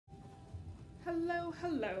Hello,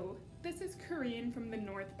 hello. This is Corinne from the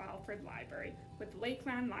North Battleford Library with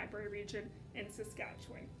Lakeland Library Region in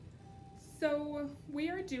Saskatchewan. So we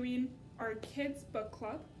are doing our kids book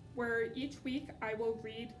club where each week I will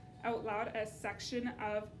read out loud a section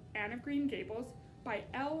of Anne of Green Gables by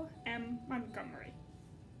L.M. Montgomery.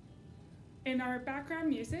 In our background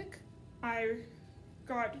music, I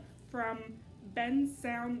got from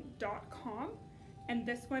bensound.com, and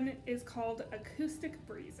this one is called Acoustic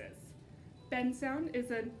Breezes. Bensound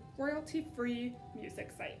is a royalty-free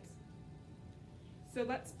music site. So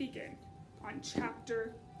let's begin on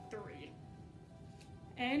chapter 3.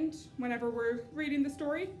 And whenever we're reading the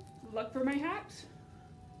story, look for my hat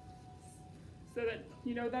so that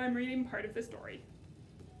you know that I'm reading part of the story.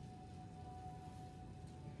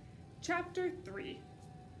 Chapter 3.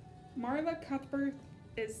 Marla Cuthbert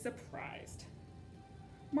is surprised.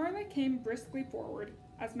 Marla came briskly forward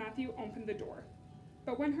as Matthew opened the door,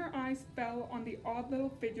 but when her eyes fell on the odd little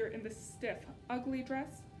figure in the stiff, ugly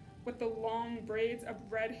dress, with the long braids of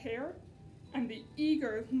red hair, and the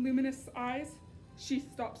eager, luminous eyes, she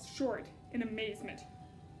stopped short in amazement.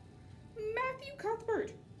 "Matthew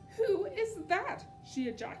Cuthbert! Who is that?" she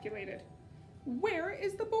ejaculated. "Where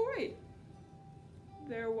is the boy?"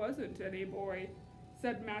 "There wasn't any boy,"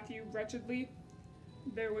 said Matthew wretchedly.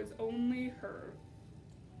 "There was only her."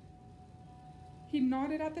 He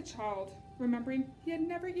nodded at the child, remembering he had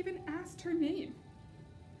never even asked her name.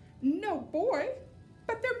 "No boy?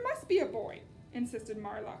 But there must be a boy," insisted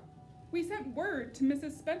Marla. "We sent word to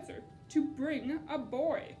Mrs. Spencer to bring a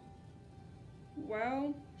boy."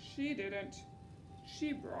 "Well, she didn't.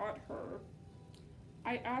 She brought her.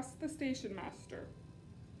 I asked the station master,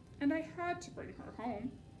 and I had to bring her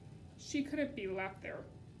home. She couldn't be left there,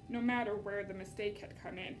 no matter where the mistake had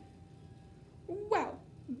come in." "Well,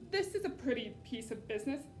 this is a pretty piece of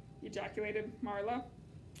business," ejaculated Marla.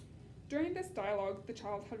 During this dialogue, the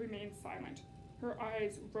child had remained silent, her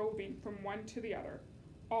eyes roving from one to the other,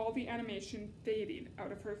 all the animation fading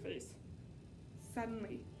out of her face.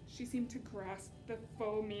 Suddenly, she seemed to grasp the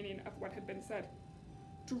full meaning of what had been said.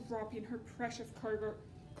 Dropping her precious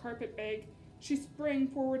carpet bag, she sprang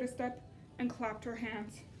forward a step and clapped her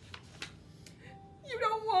hands. "You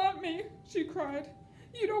don't want me," she cried.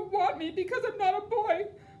 "You don't want me because I'm not a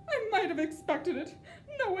boy. I might have expected it.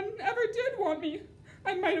 No one ever did want me.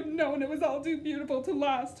 I might have known it was all too beautiful to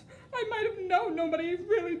last. I might have known nobody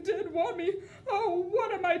really did want me. Oh,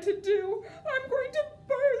 what am I to do? I'm going to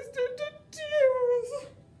burst into tears."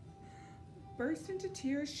 Burst into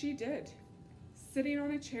tears she did. Sitting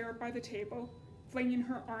on a chair by the table, flinging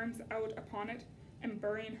her arms out upon it and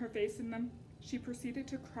burying her face in them, she proceeded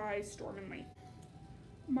to cry stormingly.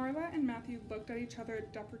 Marla and Matthew looked at each other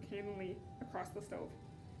deprecatingly across the stove.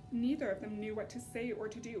 Neither of them knew what to say or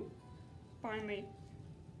to do. Finally,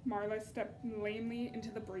 Marla stepped lamely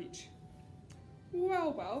into the breach.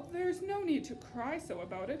 Well, well, there's no need to cry so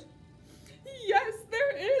about it." "Yes,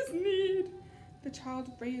 there is need." The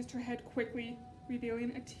child raised her head quickly,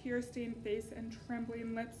 revealing a tear-stained face and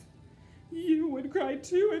trembling lips. "You would cry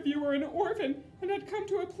too if you were an orphan and had come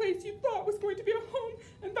to a place you thought was going to be a home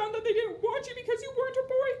and found that they didn't want you because you weren't a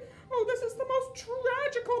boy. Oh, this is the most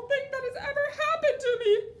tragical thing that has ever happened to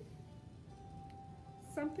me."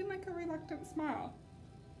 Something like a reluctant smile,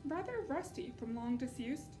 rather rusty from long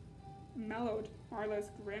disuse, mellowed Marla's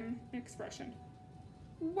grim expression.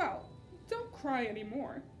 "Well, don't cry any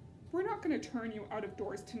more. We're not going to turn you out of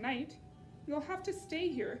doors tonight. You'll have to stay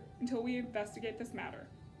here until we investigate this matter.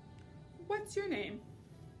 What's your name?"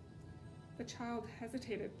 The child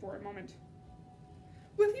hesitated for a moment.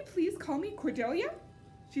 "Will you please call me Cordelia?"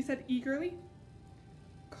 she said eagerly.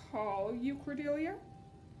 "Call you Cordelia?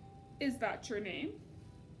 Is that your name?"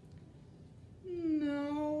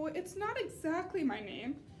 "No, it's not exactly my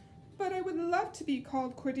name, but I would love to be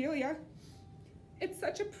called Cordelia. It's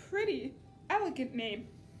such a pretty, elegant name."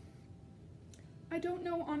 "I don't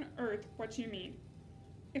know on earth what you mean.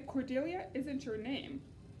 If Cordelia isn't your name,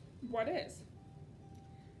 what is?"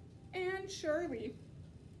 "Anne Shirley,"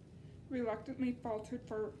 reluctantly faltered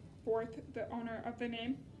forth the owner of the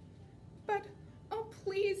name. "But, oh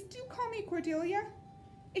please, do call me Cordelia.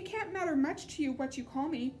 It can't matter much to you what you call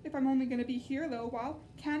me if I'm only going to be here a little while,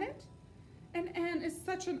 can it? And Anne is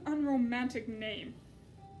such an unromantic name."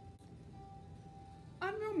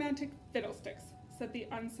 "Unromantic fiddlesticks," said the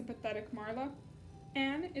unsympathetic Marla.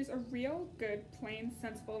 "Anne is a real good, plain,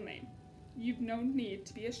 sensible name. You've no need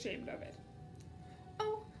to be ashamed of it."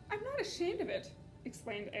 "Oh, I'm not ashamed of it,"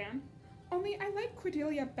 explained Anne. "Only I like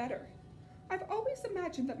Cordelia better. I've always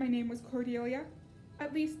imagined that my name was Cordelia.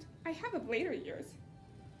 At least, I have of later years.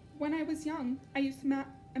 When I was young, I used to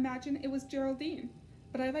imagine it was Geraldine,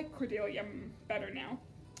 but I like Cordelia better now.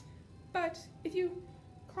 But if you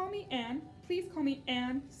call me Anne, please call me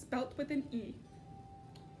Anne, spelt with an E.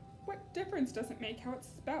 What difference does it make how it's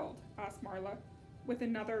spelled? Asked Marla, with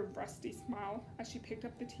another rusty smile as she picked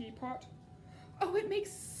up the teapot. Oh, it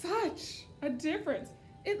makes such a difference.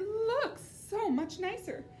 It looks so much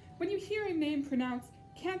nicer. When you hear a name pronounced,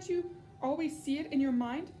 can't you always see it in your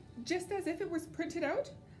mind, just as if it was printed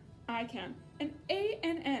out? I can. An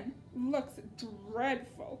A-N-N looks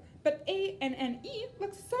dreadful, but A-N-N-E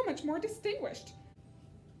looks so much more distinguished.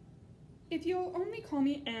 If you'll only call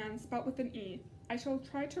me Anne, spelt with an E, I shall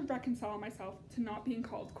try to reconcile myself to not being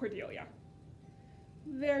called Cordelia.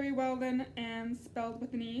 Very well then, Anne, spelled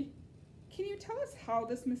with an E. Can you tell us how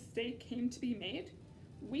this mistake came to be made?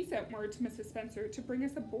 We sent word to Mrs. Spencer to bring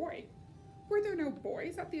us a boy. Were there no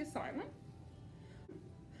boys at the asylum?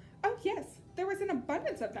 Oh yes, there was an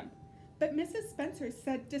abundance of them, but Mrs. Spencer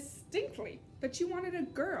said distinctly that she wanted a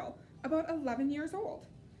girl about 11 years old,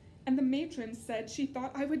 and the matron said she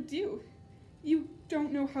thought I would do. You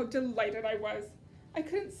don't know how delighted I was. I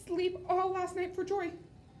couldn't sleep all last night for joy.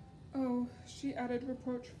 Oh, she added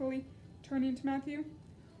reproachfully, turning to Matthew.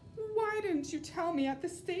 Why didn't you tell me at the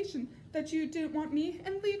station that you didn't want me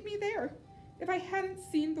and leave me there? If I hadn't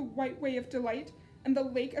seen the White Way of Delight and the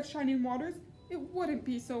Lake of Shining Waters, it wouldn't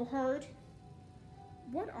be so hard.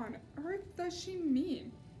 What on earth does she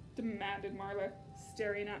mean? Demanded Marla,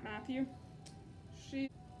 staring at Matthew. She's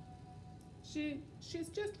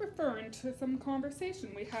just referring to some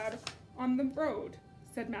conversation we had on the road,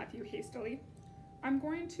 said Matthew hastily. I'm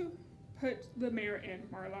going to put the mare in,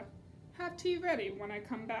 Marla. Have tea ready when I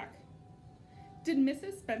come back. Did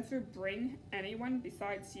Mrs. Spencer bring anyone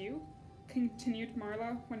besides you? Continued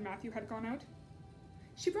Marla when Matthew had gone out.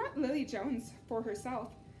 She brought Lily Jones for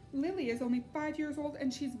herself. Lily is only 5 years old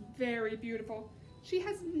and she's very beautiful. She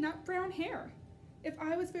has nut brown hair. If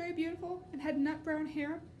I was very beautiful and had nut brown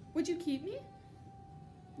hair, would you keep me?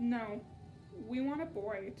 No. We want a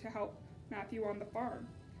boy to help Matthew on the farm.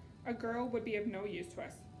 A girl would be of no use to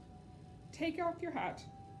us. Take off your hat.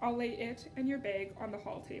 I'll lay it and your bag on the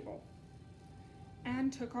hall table. Anne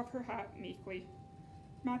took off her hat meekly.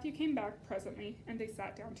 Matthew came back presently, and they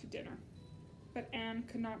sat down to dinner. But Anne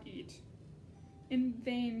could not eat. In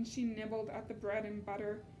vain she nibbled at the bread and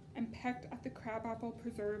butter and pecked at the crabapple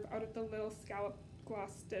preserve out of the little scallop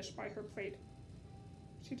glass dish by her plate.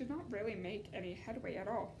 She did not really make any headway at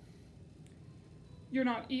all. You're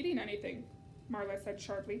not eating anything, Marla said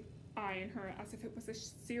sharply, eyeing her as if it was a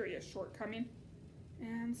serious shortcoming.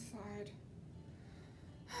 Anne sighed.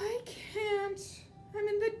 I can't. I'm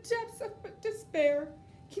in the depths of despair.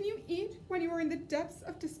 Can you eat when you are in the depths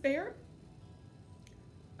of despair?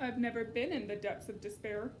 I've never been in the depths of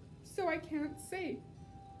despair, so I can't say,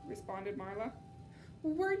 responded Marla.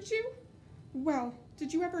 Weren't you? Well,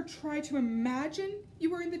 did you ever try to imagine you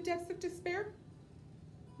were in the depths of despair?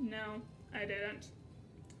 No, I didn't.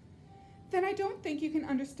 Then I don't think you can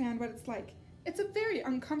understand what it's like. It's a very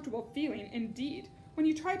uncomfortable feeling indeed, when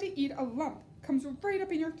you try to eat a lump, comes right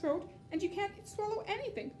up in your throat, and you can't swallow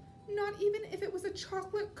anything, not even if it was a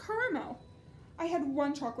chocolate caramel. I had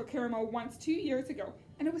one chocolate caramel once 2 years ago,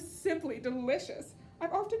 and it was simply delicious.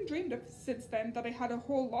 I've often dreamed of since then that I had a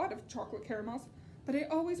whole lot of chocolate caramels, but I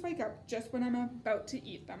always wake up just when I'm about to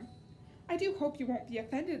eat them. I do hope you won't be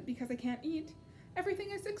offended because I can't eat.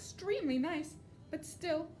 Everything is extremely nice, but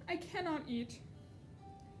still, I cannot eat.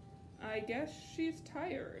 I guess she's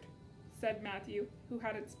tired, said Matthew, who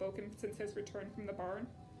hadn't spoken since his return from the barn.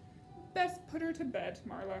 Best put her to bed,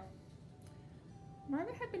 Marla.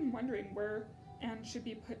 Marla had been wondering where Anne should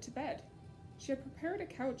be put to bed. She had prepared a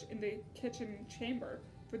couch in the kitchen chamber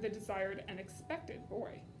for the desired and expected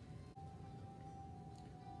boy.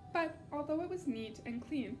 But although it was neat and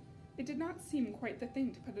clean, it did not seem quite the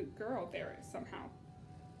thing to put a girl there somehow.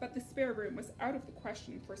 But the spare room was out of the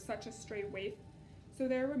question for such a stray waif, so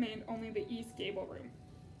there remained only the east gable room.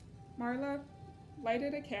 Marla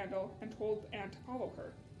lighted a candle and told Anne to follow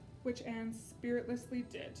her, which Anne spiritlessly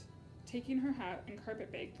did, taking her hat and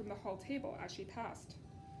carpet bag from the hall table as she passed.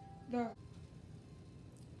 The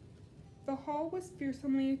hall was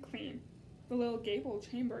fearsomely clean. The little gable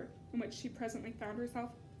chamber in which she presently found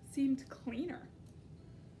herself seemed cleaner.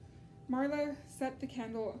 Marla set the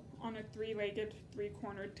candle on a three-legged,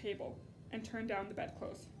 three-cornered table and turned down the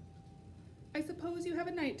bedclothes. I suppose you have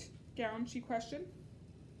a nightgown, she questioned.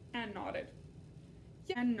 Anne nodded.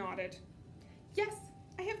 Yes,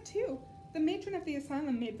 I have two. The matron of the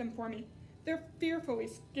asylum made them for me. They're fearfully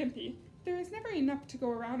skimpy. There is never enough to go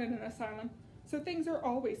around in an asylum, so things are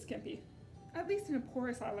always skimpy. At least in a poor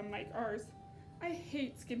asylum like ours. I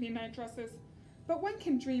hate skimpy night dresses. but one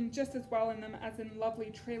can dream just as well in them as in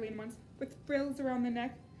lovely trailing ones with frills around the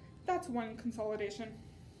neck. That's one consolidation.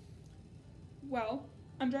 Well,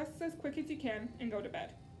 undress as quick as you can and go to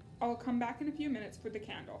bed. I'll come back in a few minutes for the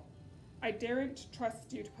candle. I daren't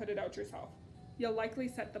trust you to put it out yourself. You'll likely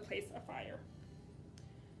set the place afire.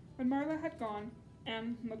 When Marla had gone,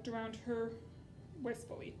 Anne looked around her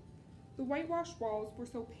wistfully. The whitewashed walls were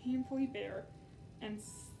so painfully bare and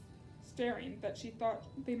staring that she thought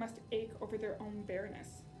they must ache over their own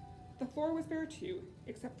bareness. The floor was bare too,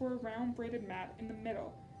 except for a round braided mat in the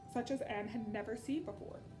middle, such as Anne had never seen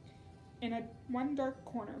before. In one dark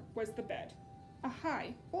corner was the bed, a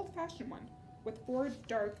high, old-fashioned one, with 4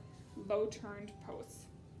 dark, low-turned posts.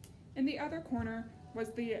 In the other corner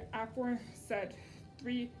was the aforesaid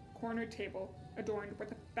 3-cornered table, adorned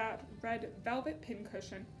with a fat red velvet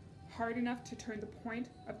pincushion, hard enough to turn the point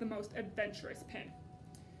of the most adventurous pin.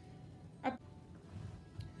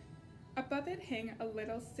 Above it hung a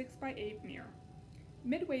little 6x8 mirror.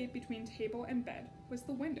 Midway between table and bed was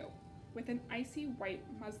the window, with an icy white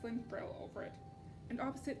muslin frill over it, and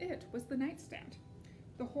opposite it was the nightstand.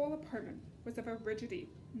 The whole apartment was of a rigidity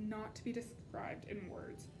not to be described in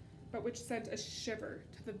words, but which sent a shiver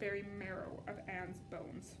to the very marrow of Anne's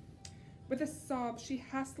bones. With a sob, she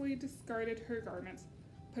hastily discarded her garments,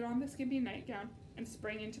 put on the skimpy nightgown, and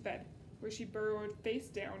sprang into bed, where she burrowed face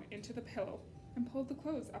down into the pillow and pulled the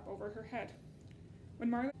clothes up over her head. When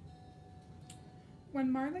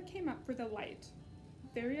Marla came up for the light,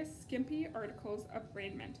 various skimpy articles of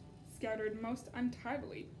raiment scattered most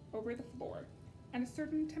untidily over the floor, and a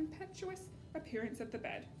certain tempestuous appearance of the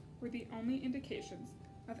bed were the only indications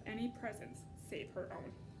of any presence save her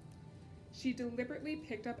own. She deliberately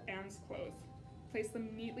picked up Anne's clothes, placed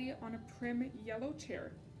them neatly on a prim yellow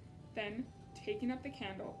chair, then, taking up the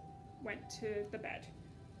candle, went to the bed.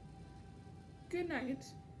 "Good night,"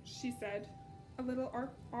 she said, a little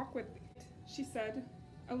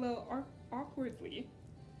awkwardly.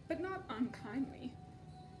 But not unkindly.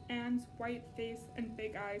 Anne's white face and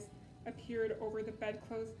big eyes appeared over the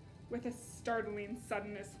bedclothes with a startling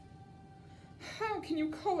suddenness. "How can you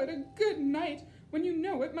call it a good night when you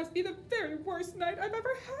know it must be the very worst night I've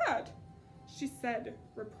ever had?" she said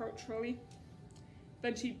reproachfully.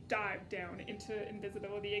 Then she dived down into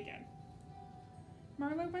invisibility again.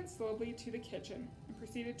 Marla went slowly to the kitchen and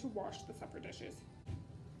proceeded to wash the supper dishes.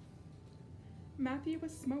 Matthew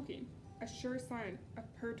was smoking, a sure sign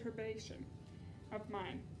of perturbation of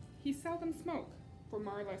mind. He seldom smoked, for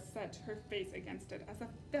Marla set her face against it as a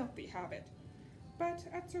filthy habit. But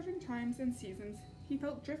at certain times and seasons, he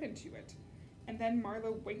felt driven to it, and then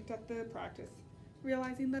Marla winked at the practice,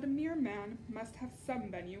 realizing that a mere man must have some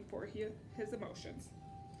venue for his emotions.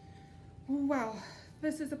 "Well,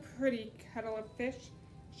 this is a pretty kettle of fish,"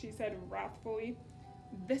 she said wrathfully.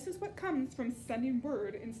 "This is what comes from sending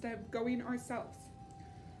word instead of going ourselves.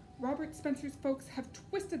 Robert Spencer's folks have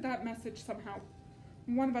twisted that message somehow.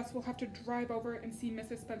 One of us will have to drive over and see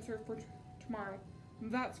Mrs. Spencer for tomorrow.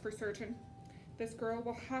 That's for certain. This girl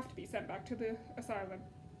will have to be sent back to the asylum."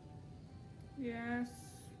 "Yes,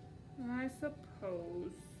 I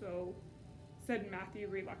suppose so," said Matthew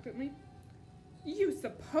reluctantly. "You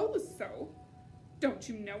suppose so? Don't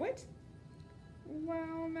you know it?"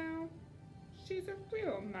 "Well, now, she's a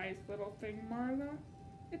real nice little thing, Marla.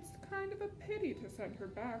 It's kind of a pity to send her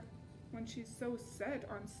back when she's so set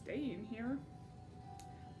on staying here."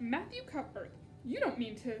 "Matthew Cuthbert, you don't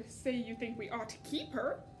mean to say you think we ought to keep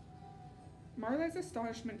her?" Marla's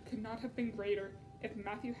astonishment could not have been greater if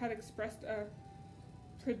Matthew had expressed a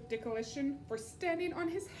predilection for standing on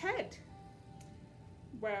his head.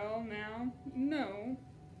 "Well, now, no,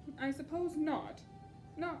 I suppose not.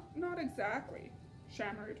 Not exactly,"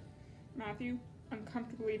 stammered Matthew,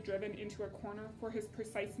 uncomfortably driven into a corner for his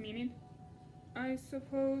precise meaning. "I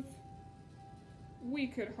suppose we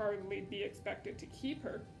could hardly be expected to keep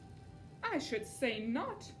her." "I should say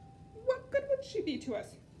not. What good would she be to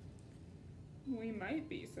us?" "We might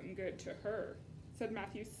be some good to her," said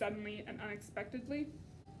Matthew suddenly and unexpectedly.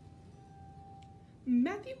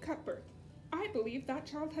 "Matthew Cuthbert, I believe that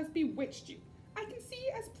child has bewitched you. I can see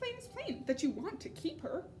as plain that you want to keep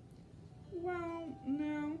her." "Well,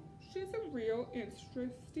 no, she's a real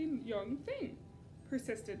interesting young thing,"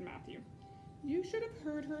 persisted Matthew. "You should have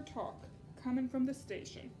heard her talk, coming from the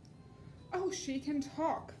station." "Oh, she can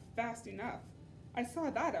talk fast enough. I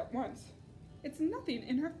saw that at once. It's nothing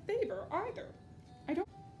in her favor either.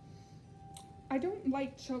 I don't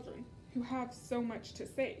like children who have so much to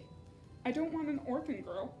say. I don't want an orphan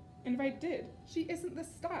girl, and if I did, she isn't the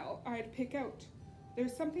style I'd pick out.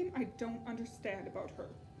 There's something I don't understand about her.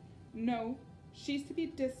 No, she's to be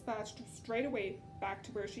dispatched straight away back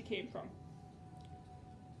to where she came from."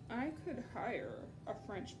 I could hire a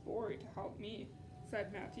French boy to help me,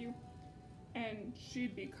 said Matthew, and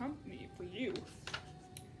she'd be company for you.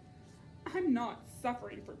 I'm not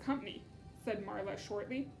suffering for company, said Marla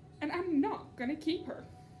shortly, and I'm not going to keep her.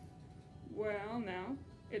 Well, now,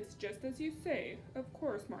 it's just as you say, of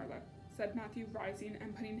course, Marla, said Matthew, rising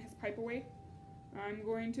and putting his pipe away. I'm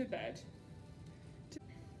going to bed.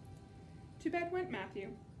 To bed went Matthew,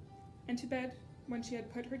 and to bed, when she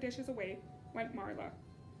had put her dishes away, went Marla,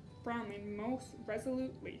 frowning most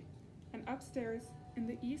resolutely, and upstairs in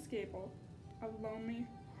the east gable, a lonely,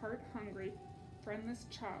 heart-hungry, friendless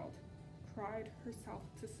child cried herself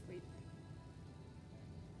to sleep.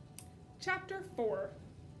 Chapter 4.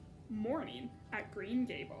 Morning at Green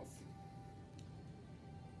Gables.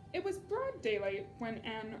 It was broad daylight when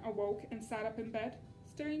Anne awoke and sat up in bed,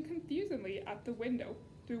 staring confusedly at the window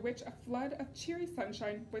through which a flood of cheery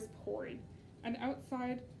sunshine was pouring, and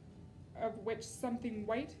outside of which something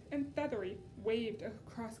white and feathery waved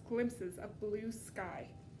across glimpses of blue sky.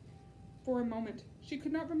 For a moment, she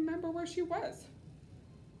could not remember where she was.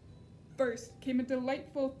 First came a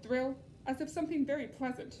delightful thrill, as of something very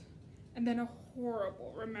pleasant, and then a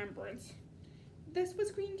horrible remembrance. This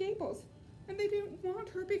was Green Gables, and they didn't want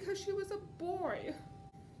her because she was a boy.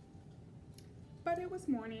 But it was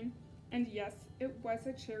morning, and yes, it was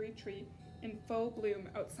a cherry tree in full bloom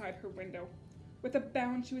outside her window. With a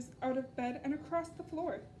bound, she was out of bed and across the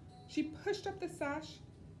floor. She pushed up the sash.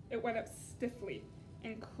 It went up stiffly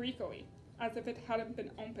and creakily, as if it hadn't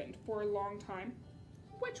been opened for a long time,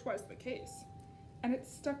 which was the case, and it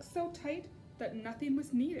stuck so tight that nothing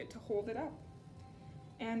was needed to hold it up.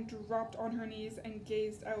 Anne dropped on her knees and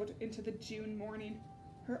gazed out into the June morning,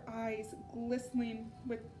 her eyes glistening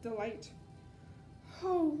with delight.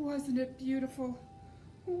 Oh, wasn't it beautiful?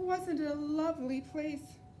 Wasn't it a lovely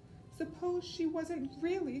place? Suppose she wasn't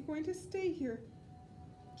really going to stay here.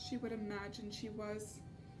 She would imagine she was.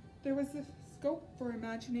 There was a scope for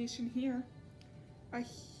imagination here. A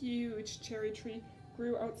huge cherry tree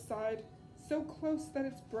grew outside, so close that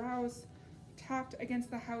its boughs tapped against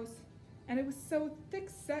the house, and it was so thick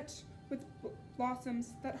set with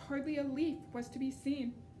blossoms that hardly a leaf was to be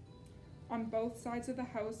seen. On both sides of the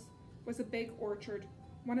house was a big orchard,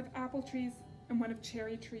 one of apple trees and one of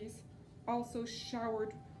cherry trees, also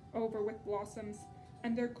showered over with blossoms,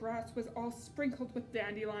 and their grass was all sprinkled with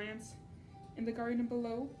dandelions. In the garden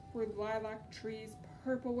below were lilac trees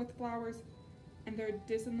purple with flowers, and their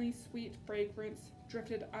dismally sweet fragrance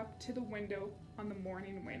drifted up to the window on the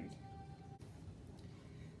morning wind.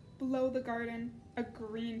 Below the garden, a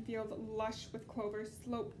green field lush with clover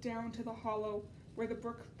sloped down to the hollow where the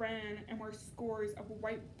brook ran and where scores of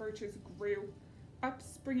white birches grew,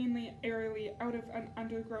 upspringingly airily out of an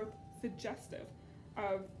undergrowth suggestive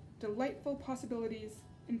of delightful possibilities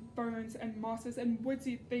in ferns and mosses and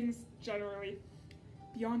woodsy things generally.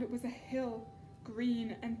 Beyond it was a hill,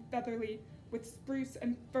 green and feathery, with spruce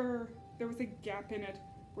and fir. There was a gap in it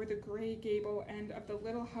where the gray gable end of the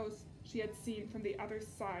little house she had seen from the other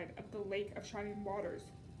side of the lake of shining waters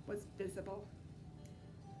was visible.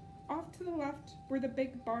 Off to the left were the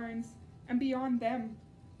big barns, and beyond them,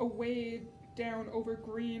 away down over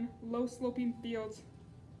green, low-sloping fields,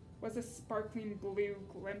 was a sparkling blue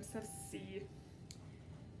glimpse of sea.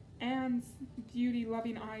 Anne's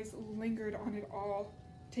beauty-loving eyes lingered on it all,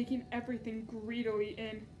 taking everything greedily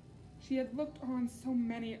in. She had looked on so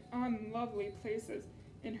many unlovely places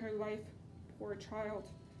in her life, poor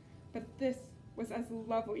child, but this was as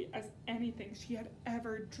lovely as anything she had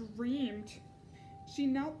ever dreamed. She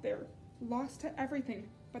knelt there, lost to everything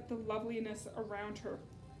but the loveliness around her,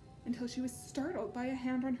 until she was startled by a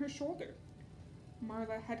hand on her shoulder.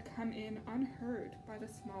 Marla had come in unheard by the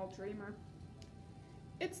small dreamer.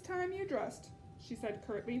 "It's time you dressed," she said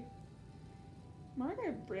curtly.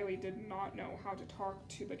 Marla really did not know how to talk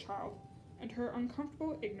to the child, and her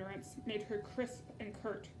uncomfortable ignorance made her crisp and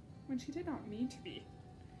curt when she did not mean to be.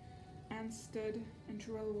 Anne stood and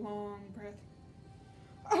drew a long breath.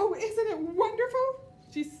 "Oh, isn't it wonderful?"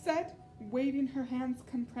 she said, waving her hands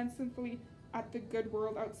comprehensively at the good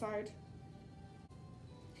world outside.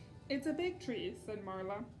 "It's a big tree," said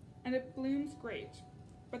Marla, "and it blooms great,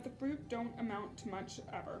 but the fruit don't amount to much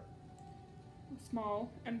ever.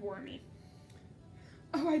 Small and wormy."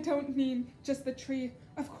 "Oh, I don't mean just the tree.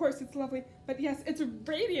 Of course it's lovely, but yes, it's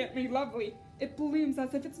radiantly lovely. It blooms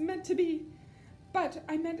as if it's meant to be. But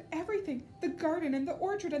I meant everything, the garden and the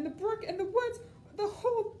orchard and the brook and the woods, the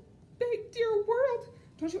whole big dear world.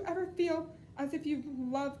 Don't you ever feel as if you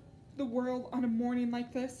loved the world on a morning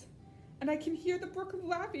like this? And I can hear the brook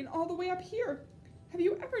laughing all the way up here. Have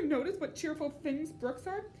you ever noticed what cheerful things brooks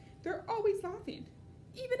are? They're always laughing.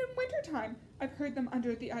 Even in wintertime, I've heard them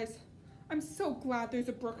under the ice. I'm so glad there's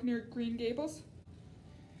a brook near Green Gables.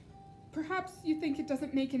 Perhaps you think it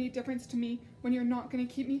doesn't make any difference to me when you're not going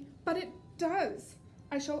to keep me, but it does.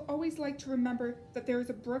 I shall always like to remember that there is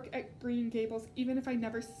a brook at Green Gables, even if I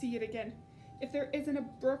never see it again. If there isn't a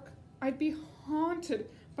brook, I'd be haunted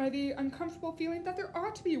by the uncomfortable feeling that there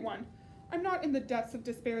ought to be one. I'm not in the depths of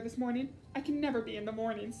despair this morning. I can never be in the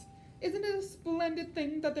mornings. Isn't it a splendid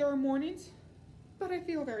thing that there are mornings? But I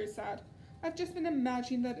feel very sad. I've just been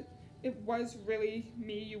imagining that it was really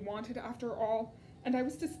me you wanted after all, and I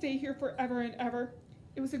was to stay here forever and ever.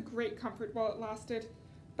 It was a great comfort while it lasted.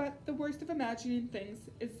 But the worst of imagining things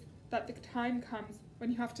is that the time comes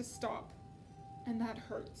when you have to stop, and that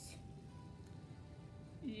hurts.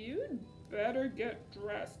 You'd better get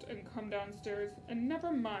dressed and come downstairs and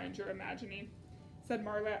never mind your imagining, said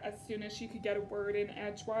Marla as soon as she could get a word in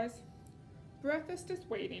edgewise. Breakfast is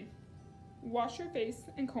waiting. Wash your face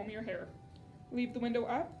and comb your hair. Leave the window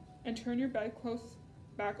up and turn your bedclothes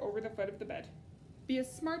back over the foot of the bed. Be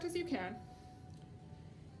as smart as you can.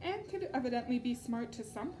 Anne could evidently be smart to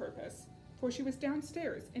some purpose, for she was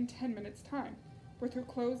downstairs in 10 minutes' time, with her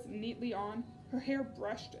clothes neatly on, her hair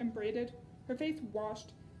brushed and braided, her face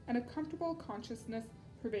washed, and a comfortable consciousness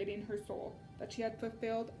pervading her soul that she had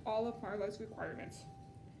fulfilled all of Marla's requirements.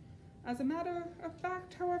 As a matter of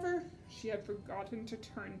fact, however, she had forgotten to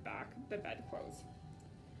turn back the bedclothes.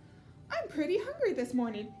 I'm pretty hungry this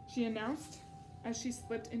morning, she announced, as she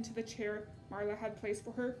slipped into the chair Marla had placed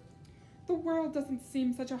for her. The world doesn't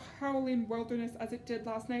seem such a howling wilderness as it did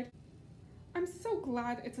last night. I'm so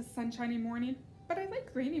glad it's a sunshiny morning, but I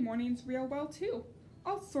like rainy mornings real well too.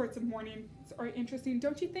 All sorts of mornings are interesting,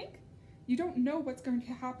 don't you think? You don't know what's going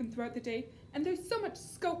to happen throughout the day, and there's so much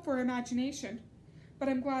scope for imagination. But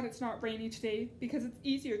I'm glad it's not rainy today, because it's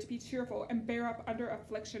easier to be cheerful and bear up under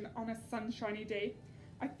affliction on a sunshiny day.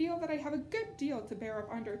 I feel that I have a good deal to bear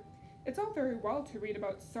up under. It's all very well to read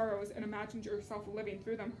about sorrows and imagine yourself living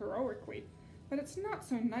through them heroically, but it's not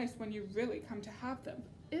so nice when you really come to have them,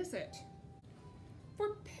 is it?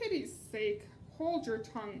 For pity's sake, hold your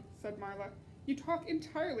tongue, said Marla. You talk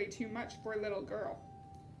entirely too much for a little girl.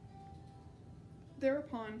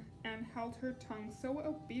 Thereupon, Anne held her tongue so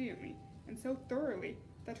obediently and so thoroughly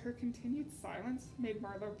that her continued silence made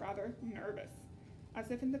Marla rather nervous, as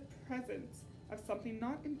if in the presence of something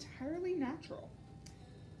not entirely natural.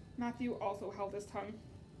 Matthew also held his tongue,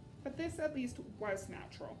 but this at least was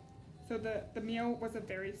natural, so the meal was a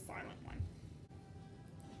very silent one.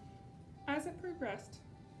 As it progressed,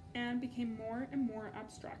 Anne became more and more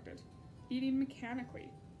abstracted, eating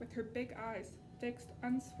mechanically, with her big eyes fixed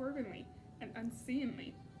unswervingly and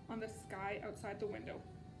unseeingly on the sky outside the window.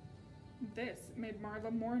 This made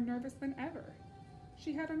Marla more nervous than ever.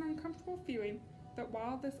 She had an uncomfortable feeling that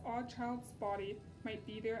while this odd child's body might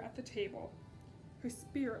be there at the table, her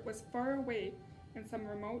spirit was far away in some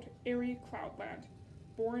remote, airy cloudland,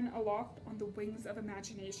 borne aloft on the wings of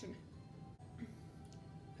imagination.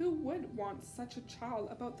 Who would want such a child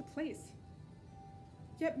about the place?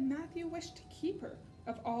 Yet Matthew wished to keep her,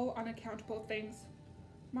 of all unaccountable things.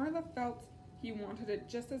 Marla felt he wanted it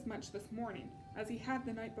just as much this morning as he had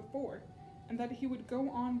the night before, and that he would go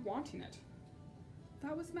on wanting it.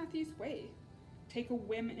 That was Matthew's way. Take a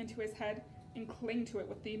whim into his head and cling to it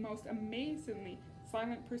with the most amazingly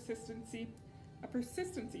silent persistency, a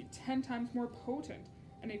persistency 10 times more potent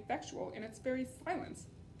and effectual in its very silence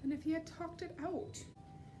than if he had talked it out.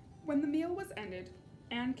 When the meal was ended,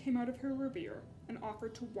 Anne came out of her reverie and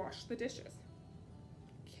offered to wash the dishes.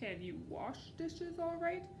 Can you wash dishes all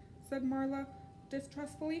right? Said Marla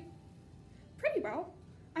distrustfully. Pretty well.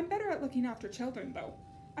 I'm better at looking after children, though.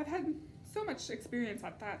 I've had so much experience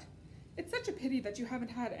at that. It's such a pity that you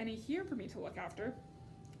haven't had any here for me to look after.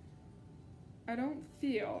 I don't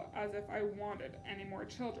feel as if I wanted any more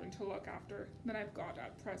children to look after than I've got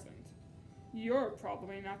at present. You're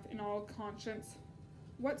probably enough in all conscience.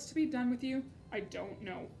 What's to be done with you, I don't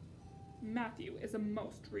know. Matthew is a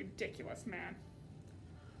most ridiculous man.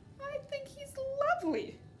 I think he's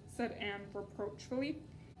lovely, said Anne reproachfully.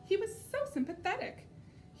 He was so sympathetic.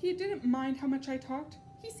 He didn't mind how much I talked.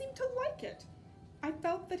 He seemed to like it. I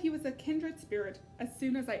felt that he was a kindred spirit as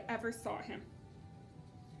soon as I ever saw him.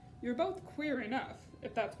 You're both queer enough,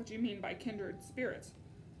 if that's what you mean by kindred spirits,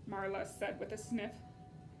 Marla said with a sniff.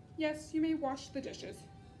 Yes, you may wash the dishes.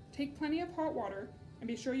 Take plenty of hot water, and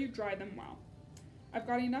be sure you dry them well. I've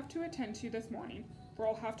got enough to attend to this morning, for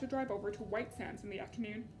I'll have to drive over to White Sands in the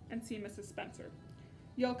afternoon and see Mrs. Spencer.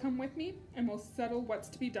 You'll come with me, and we'll settle what's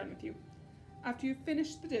to be done with you. After you've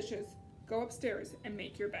finished the dishes, go upstairs and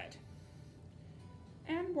make your bed.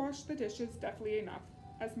 Anne washed the dishes deftly enough,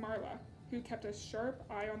 as Marla, who kept a sharp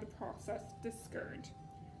eye on the process, discerned.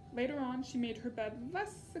 Later on, she made her bed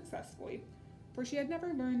less successfully, for she had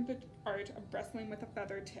never learned the art of wrestling with a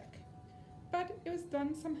feather tick. But it was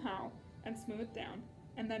done somehow and smoothed down,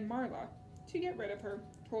 and then Marla, to get rid of her,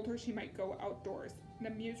 told her she might go outdoors and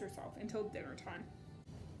amuse herself until dinner time.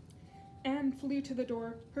 Anne flew to the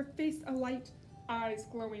door, her face alight, eyes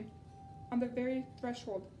glowing. On the very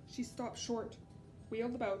threshold, she stopped short,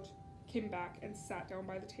 wheeled about, came back, and sat down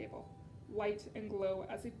by the table, light and glow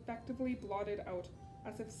as effectively blotted out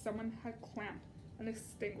as if someone had clamped an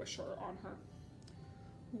extinguisher on her.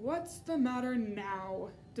 "What's the matter now?"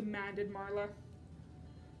 demanded Marla.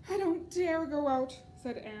 "I don't dare go out,"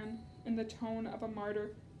 said Anne, in the tone of a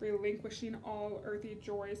martyr relinquishing all earthly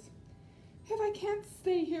joys. "If I can't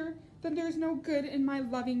stay here, then there's no good in my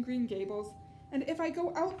loving Green Gables, and if I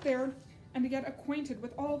go out there and get acquainted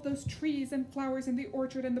with all of those trees and flowers in the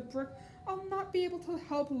orchard and the brook, I'll not be able to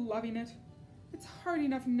help loving it. It's hard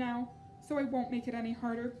enough now, so I won't make it any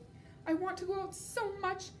harder. I want to go out so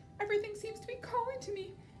much, everything seems to be calling to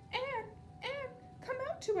me. Anne, Anne, come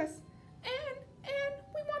out to us. Anne, Anne,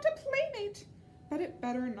 we want a playmate." But it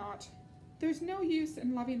better not. There's no use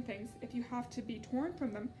in loving things if you have to be torn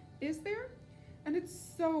from them, is there? And it's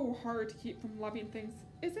so hard to keep from loving things,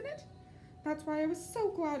 isn't it? That's why I was so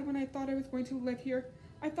glad when I thought I was going to live here.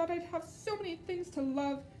 I thought I'd have so many things to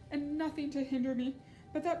love and nothing to hinder me,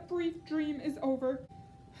 but that brief dream is over.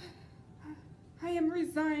 I am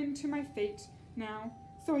resigned to my fate now,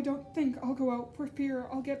 so I don't think I'll go out for fear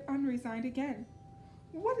I'll get unresigned again.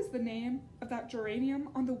 What is the name of that geranium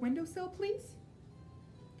on the windowsill, please?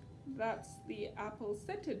 That's the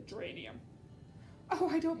apple-scented geranium. Oh,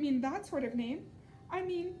 I don't mean that sort of name. I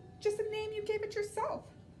mean just a name you gave it yourself.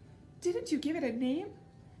 Didn't you give it a name?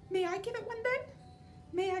 May I give it one then?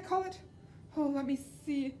 May I call it, oh, let me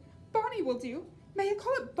see, Bonnie will do. May I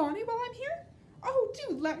call it Bonnie while I'm here? Oh,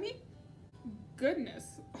 do let me.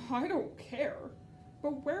 Goodness, I don't care.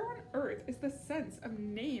 But where on earth is the sense of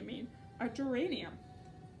naming a geranium?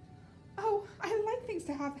 Oh, I like things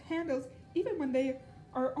to have handles even when they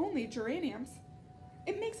are only geraniums.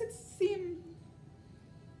 It makes it seem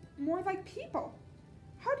more like people.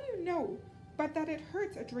 How do you know but that it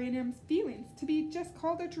hurts a geranium's feelings to be just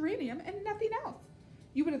called a geranium and nothing else?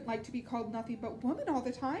 You wouldn't like to be called nothing but woman all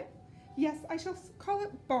the time. Yes, I shall call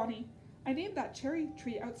it Bonnie. I named that cherry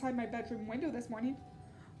tree outside my bedroom window this morning.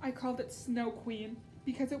 I called it Snow Queen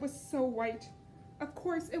because it was so white. Of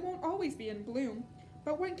course, it won't always be in bloom,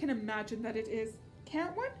 but one can imagine that it is,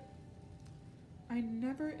 can't one? I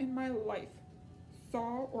never in my life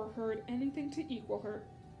saw or heard anything to equal her,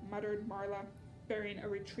 muttered Marla, bearing a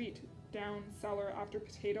retreat down cellar after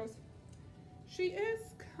potatoes. She is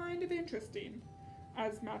kind of interesting,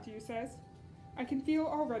 as Matthew says. I can feel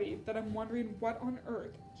already that I'm wondering what on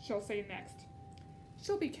earth she'll say next.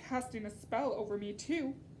 She'll be casting a spell over me,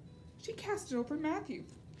 too. She cast it over Matthew.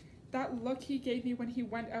 That look he gave me when he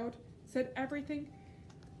went out said everything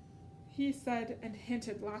he said and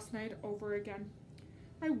hinted last night over again.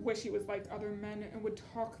 I wish he was like other men and would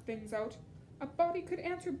talk things out. A body could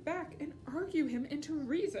answer back and argue him into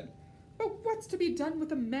reason. But what's to be done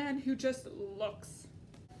with a man who just looks?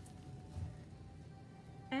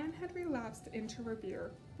 Anne had relapsed into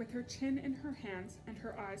revere, with her chin in her hands and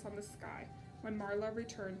her eyes on the sky, when Marla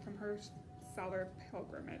returned from her cellar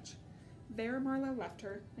pilgrimage. There Marla left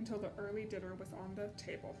her until the early dinner was on the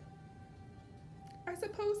table. I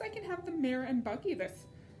suppose I can have the mare and buggy this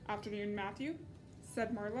afternoon, Matthew,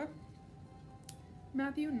 said Marla.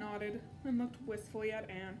 Matthew nodded and looked wistfully at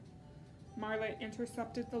Anne. Marla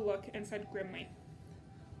intercepted the look and said grimly,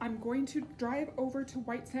 I'm going to drive over to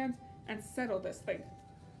White Sands and settle this thing.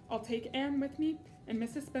 I'll take Anne with me, and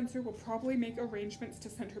Mrs. Spencer will probably make arrangements to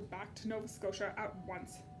send her back to Nova Scotia at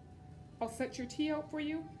once. I'll set your tea out for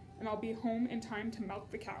you, and I'll be home in time to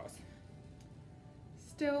milk the cows.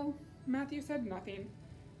 Still, Matthew said nothing,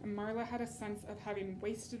 and Marla had a sense of having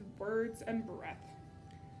wasted words and breath.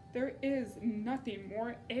 There is nothing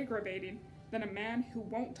more aggravating than a man who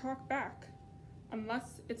won't talk back,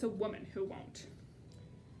 unless it's a woman who won't.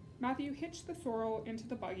 Matthew hitched the sorrel into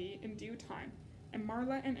the buggy in due time, and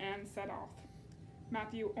Marla and Anne set off.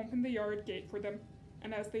 Matthew opened the yard gate for them,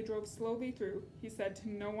 and as they drove slowly through, he said to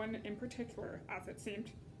no one in particular, as it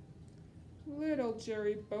seemed, Little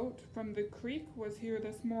Jerry Boat from the creek was here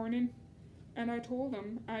this morning, and I told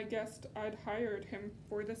him I guessed I'd hired him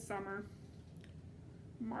for the summer.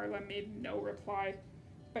 Marla made no reply,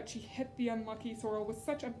 but she hit the unlucky sorrel with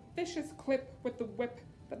such a vicious clip with the whip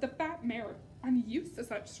that the fat mare, unused to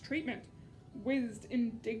such treatment, whizzed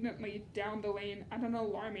indignantly down the lane at an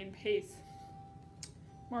alarming pace.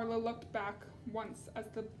 Marla looked back once as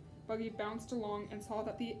the buggy bounced along and saw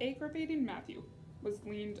that the aggravating Matthew was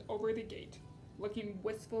leaned over the gate, looking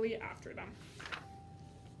wistfully after them.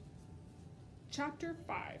 Chapter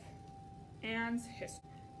 5. Anne's History.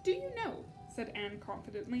 "Do you know," said Anne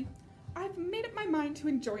confidently, "I've made up my mind to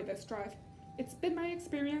enjoy this drive. It's been my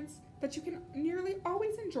experience that you can nearly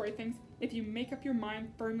always enjoy things if you make up your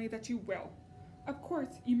mind firmly that you will. Of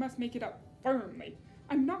course, you must make it up firmly.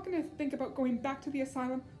 I'm not going to think about going back to the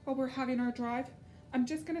asylum while we're having our drive. I'm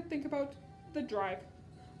just going to think about the drive.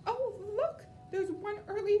 Oh, look! There's one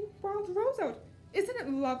early wild rose out. Isn't it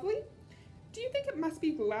lovely? Do you think it must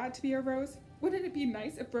be glad to be a rose? Wouldn't it be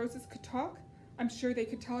nice if roses could talk? I'm sure they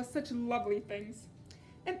could tell us such lovely things.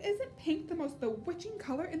 And isn't pink the most bewitching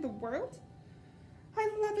color in the world? I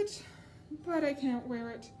love it, but I can't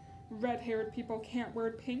wear it. Red-haired people can't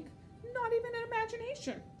wear pink, not even in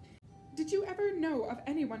imagination. Did you ever know of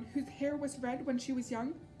anyone whose hair was red when she was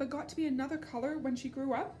young, but got to be another color when she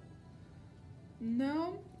grew up?"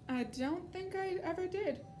 "No, I don't think I ever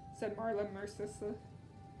did," said Marla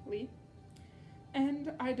mercilessly.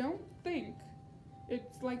 "And I don't think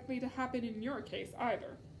it's likely to happen in your case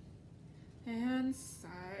either." Anne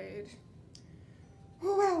sighed.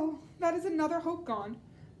 "Well, that is another hope gone.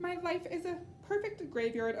 My life is a perfect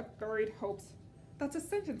graveyard of buried hopes. That's a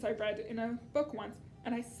sentence I read in a book once,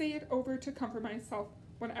 and I say it over to comfort myself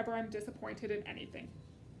whenever I'm disappointed in anything."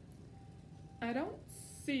 "I don't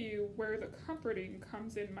see where the comforting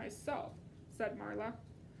comes in myself," said Marla.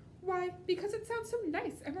 "Why, because it sounds so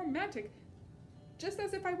nice and romantic, just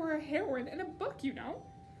as if I were a heroine in a book, you know.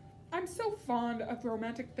 I'm so fond of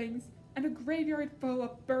romantic things, and a graveyard full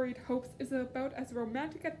of buried hopes is about as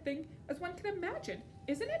romantic a thing as one can imagine,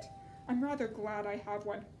 isn't it? I'm rather glad I have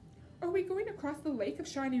one. Are we going across the Lake of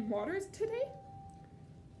Shining Waters today?"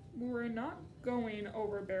 "We're not going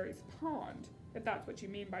over Barry's Pond, if that's what you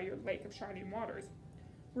mean by your Lake of Shining Waters.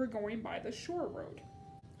 We're going by the Shore Road."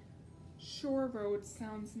 "Shore Road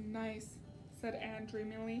sounds nice," said Anne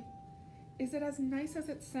dreamily. "Is it as nice as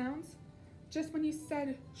it sounds? Just when you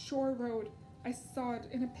said Shore Road, I saw it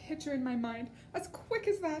in a picture in my mind, as quick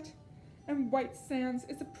as that. And White Sands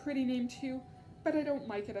is a pretty name too, but I don't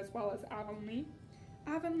like it as well as Avonlea.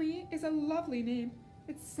 Avonlea is a lovely name.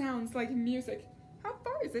 It sounds like music. How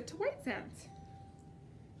far is it to White Sands?"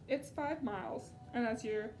 "It's 5 miles, and as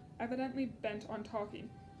you're evidently bent on talking,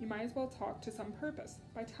 you might as well talk to some purpose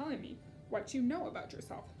by telling me what you know about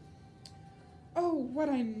yourself." "Oh, what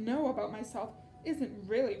I know about myself isn't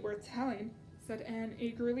really worth telling," said Anne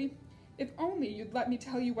eagerly. "If only you'd let me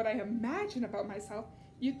tell you what I imagine about myself,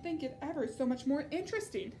 you'd think it ever so much more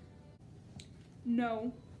interesting."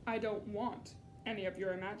 "No, I don't want any of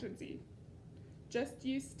your imaginings. Just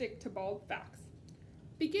you stick to bald facts.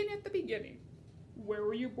 Begin at the beginning. Where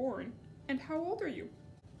were you born, and how old are you?"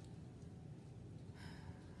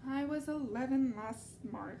 "I was 11 last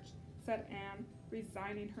March," said Anne,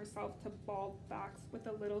 resigning herself to bald facts with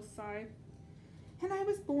a little sigh. "And I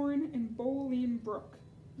was born in Bolingbroke,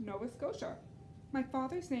 Nova Scotia. My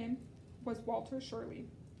father's name was Walter Shirley,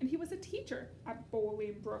 and he was a teacher at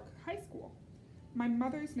Bolingbroke High School. My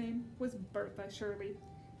mother's name was Bertha Shirley.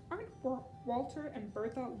 Aren't Walter and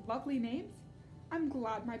Bertha lovely names? I'm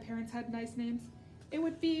glad my parents had nice names. It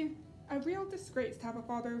would be a real disgrace to have a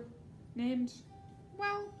father named,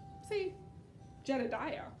 well, say,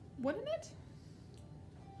 Jedediah, wouldn't it?"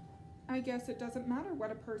 "I guess it doesn't matter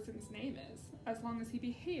what a person's name is, as long as he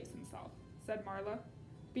behaves himself," said Marla,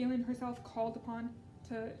 feeling herself called upon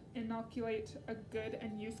to inoculate a good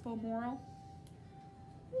and useful moral.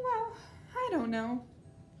 "Well, I don't know."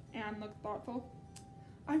 Anne looked thoughtful.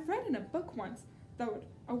 "I read in a book once that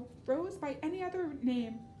a rose by any other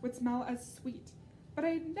name would smell as sweet, but I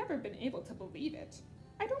had never been able to believe it.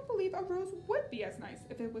 I don't believe a rose would be as nice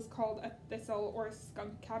if it was called a thistle or a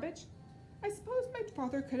skunk cabbage. I suppose my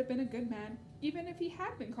father could have been a good man, even if he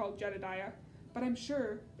had been called Jedediah, but I'm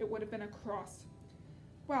sure it would have been a cross.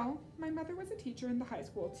 Well, my mother was a teacher in the high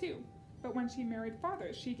school too, but when she married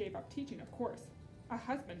father, she gave up teaching, of course. A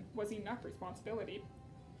husband was enough responsibility.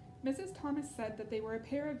 Mrs. Thomas said that they were a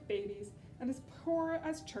pair of babies and as poor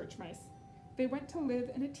as church mice. They went to live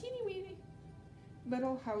in a teeny-weeny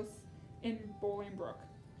little house in Bolingbroke.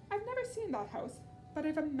 I've never seen that house, but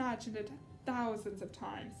I've imagined it thousands of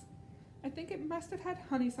times. I think it must have had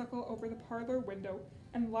honeysuckle over the parlor window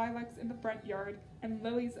and lilacs in the front yard and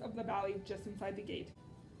lilies of the valley just inside the gate.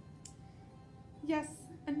 Yes,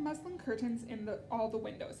 and muslin curtains in all the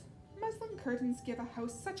windows. Muslin curtains give a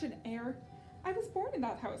house such an air. I was born in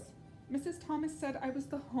that house. Mrs. Thomas said I was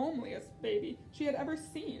the homeliest baby she had ever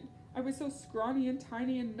seen. I was so scrawny and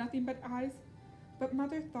tiny and nothing but eyes. But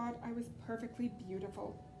Mother thought I was perfectly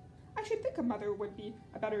beautiful. I I should think a mother would be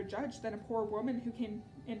a better judge than a poor woman who came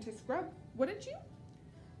in to scrub, wouldn't you?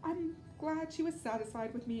 I'm glad she was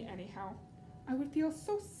satisfied with me anyhow. I would feel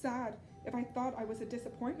so sad if I thought I was a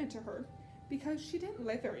disappointment to her, because she didn't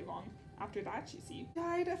live very long after that, you see.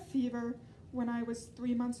 Died of fever when I was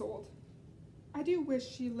 3 months old. I do wish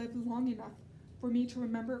she lived long enough for me to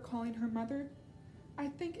remember calling her mother. I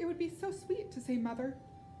think it would be so sweet to say mother,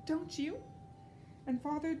 don't you? And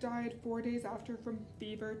father died 4 days after from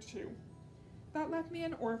fever too. That left me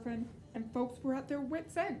an orphan, and folks were at their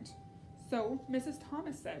wits' end. So Mrs.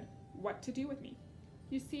 Thomas said what to do with me.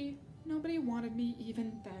 You see, nobody wanted me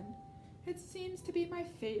even then. It seems to be my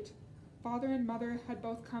fate. Father and mother had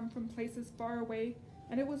both come from places far away,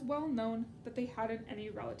 and it was well known that they hadn't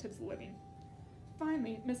any relatives living.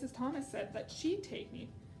 Finally, Mrs. Thomas said that she'd take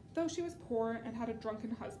me, though she was poor and had a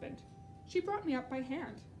drunken husband. She brought me up by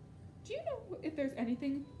hand. Do you know if there's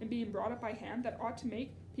anything in being brought up by hand that ought to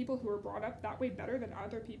make people who are brought up that way better than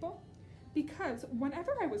other people? Because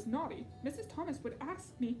whenever I was naughty, Mrs. Thomas would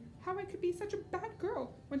ask me how I could be such a bad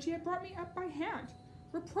girl when she had brought me up by hand,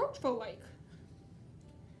 reproachful-like.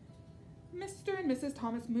 Mr. and Mrs.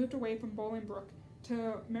 Thomas moved away from Bolingbroke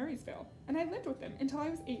to Marysville, and I lived with them until I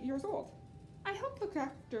was 8 years old. I helped look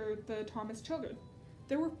after the Thomas children.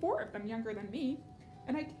 There were 4 of them younger than me,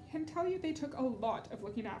 and I can tell you they took a lot of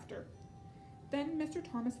looking after. Then Mr.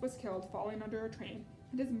 Thomas was killed falling under a train,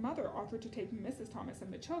 and his mother offered to take Mrs. Thomas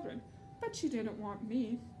and the children, but she didn't want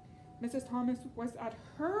me. Mrs. Thomas was at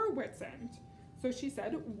her wit's end, so she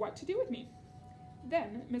said what to do with me.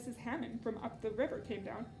 Then Mrs. Hammond from up the river came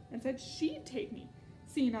down and said she'd take me,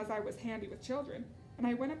 seeing as I was handy with children, and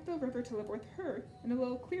I went up the river to live with her in a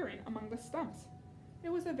little clearing among the stumps. It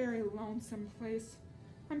was a very lonesome place.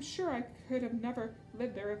 I'm sure I could have never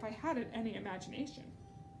lived there if I hadn't any imagination.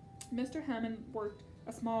 Mr. Hammond worked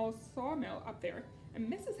a small sawmill up there, and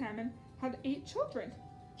Mrs. Hammond had 8 children.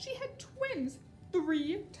 She had twins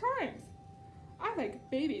 3 times. I like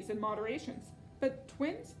babies in moderations, but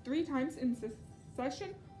twins 3 times in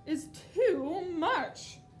succession is too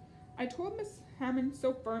much. I told Miss Hammond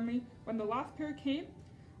so firmly when the last pair came,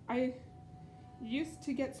 I used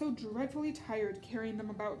to get so dreadfully tired carrying them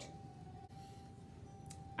about.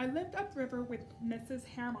 I lived upriver with Mrs.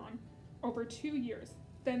 Hammond over 2 years.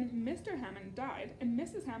 Then Mr. Hammond died, and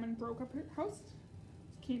Mrs. Hammond broke up her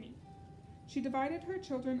housekeeping. She divided her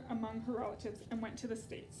children among her relatives and went to the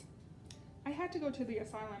States. I had to go to the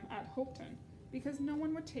asylum at Hopeton because no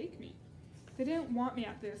one would take me. They didn't want me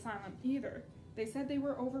at the asylum either. They said they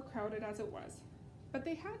were overcrowded as it was. But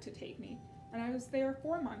they had to take me, and I was there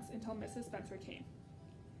 4 months until Mrs. Spencer came.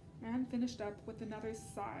 Anne finished up with another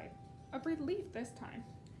sigh, of relief this time.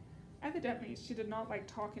 Evidently, she did not like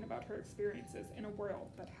talking about her experiences in a world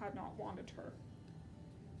that had not wanted her.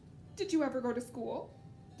 "Did you ever go to school?"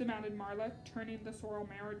 demanded Marla, turning the sorrel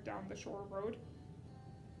mare down the shore road.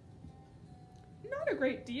 "Not a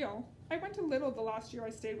great deal. I went a little the last year I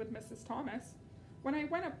stayed with Mrs. Thomas. When I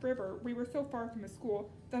went upriver, we were so far from the school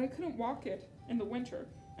that I couldn't walk it in the winter,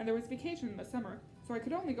 and there was vacation in the summer, so I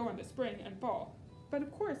could only go in the spring and fall. But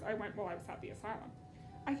of course I went while I was at the asylum.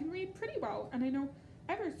 I can read pretty well, and I know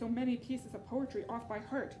ever so many pieces of poetry off by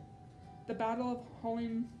heart. The Battle of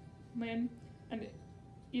Hohenlinden, and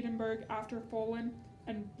Edinburgh after Follin,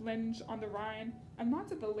 and Blinge on the Rhine, and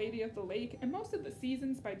lots of The Lady of the Lake, and most of the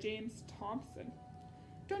Seasons by James Thomson.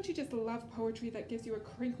 Don't you just love poetry that gives you a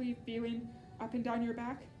crinkly feeling up and down your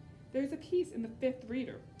back? There's a piece in the 5th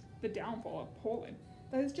Reader, The Downfall of Poland,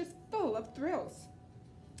 that is just full of thrills.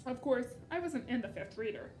 Of course, I wasn't in the 5th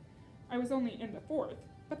Reader. I was only in the 4th,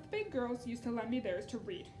 but the big girls used to lend me theirs to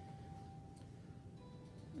read."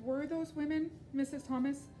 "Were those women, Mrs.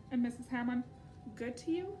 Thomas and Mrs. Hammond, good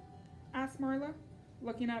to you?" asked Marla,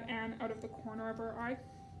 looking at Anne out of the corner of her eye.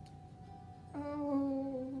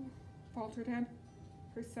 "Oh," faltered Anne.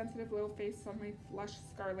 Her sensitive little face suddenly flushed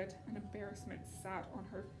scarlet, and embarrassment sat on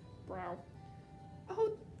her brow.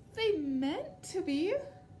 "Oh, they meant to be.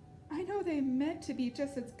 I know they meant to be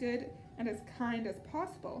just as good and as kind as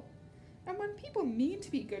possible. And when people mean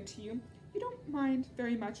to be good to you, you don't mind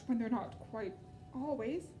very much when they're not quite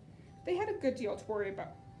always. They had a good deal to worry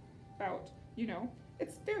about, you know.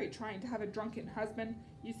 It's very trying to have a drunken husband,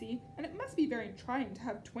 you see, and it must be very trying to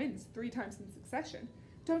have twins 3 times in succession,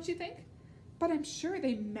 don't you think? But I'm sure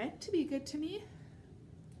they meant to be good to me."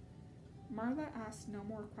 Marla asked no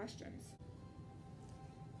more questions.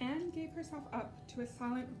 Anne gave herself up to a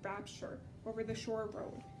silent rapture over the shore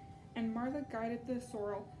road, and Marla guided the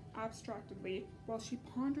sorrel abstractedly while she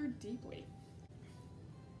pondered deeply.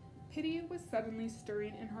 Pity was suddenly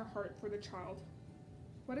stirring in her heart for the child.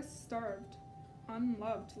 What a starved,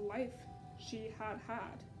 unloved life she had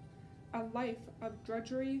had. a life of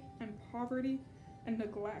drudgery and poverty and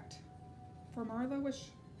neglect. For Marla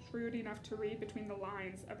was shrewd enough to read between the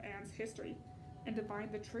lines of Anne's history and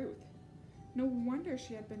divine the truth. No wonder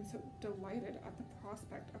she had been so delighted at the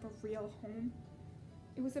prospect of a real home.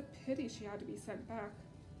 It was a pity she had to be sent back.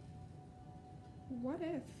 What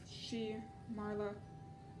if she, Marla,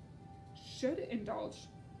 should indulge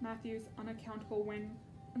Matthew's unaccountable whim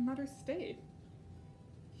and let her stay?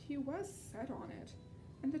 He was set on it,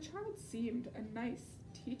 and the child seemed a nice,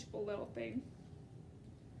 teachable little thing.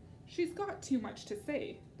 She's got too much to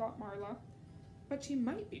say, thought Marla, but she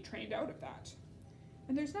might be trained out of that.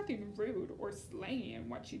 And there's nothing rude or slangy in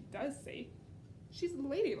what she does say. She's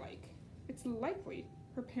ladylike. It's likely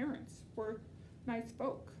her parents were nice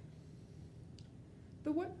folk.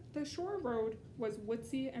 The shore road was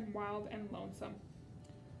woodsy and wild and lonesome.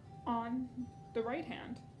 On the right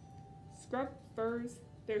hand, scrub firs,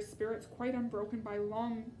 their spirits quite unbroken by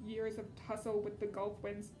long years of tussle with the gulf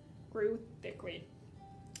winds, grew thickly.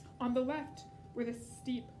 On the left were the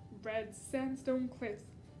steep, red sandstone cliffs,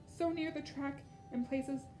 so near the track in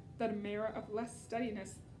places that a mare of less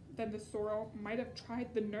steadiness than the sorrel might have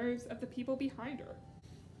tried the nerves of the people behind her.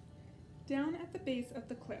 Down at the base of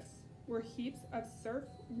the cliffs were heaps of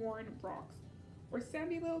surf-worn rocks, or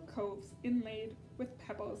sandy little coves inlaid with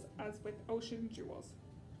pebbles as with ocean jewels.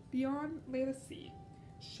 Beyond lay the sea,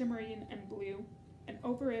 shimmering and blue, and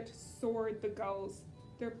over it soared the gulls,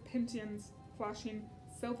 their pinions flashing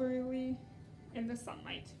silverly in the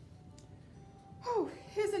sunlight. "Oh,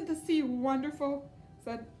 isn't the sea wonderful?"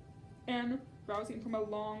 said Anne, rousing from a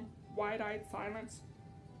long, wide-eyed silence.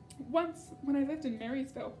 "Once, when I lived in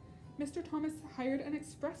Marysville, Mr. Thomas hired an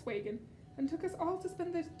express wagon and took us all to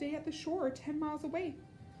spend the day at the shore 10 miles away.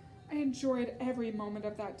 I enjoyed every moment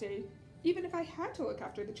of that day, even if I had to look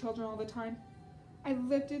after the children all the time. I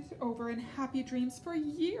lived it over in happy dreams for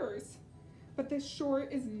years. But this shore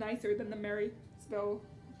is nicer than the Marysville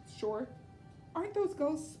shore. Aren't those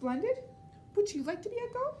gulls splendid? Would you like to be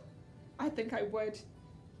a gull?" "I think I would.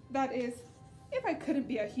 That is, if I couldn't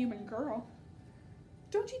be a human girl.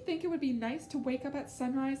 Don't you think it would be nice to wake up at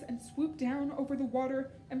sunrise and swoop down over the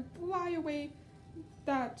water and fly away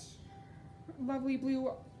that lovely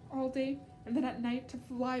blue all day, and then at night to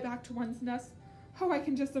fly back to one's nest? Oh, I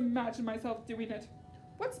can just imagine myself doing it.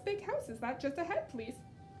 What's big house is that just ahead, please?"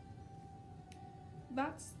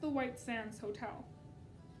 "That's the White Sands Hotel.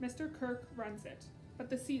 Mr. Kirk runs it, but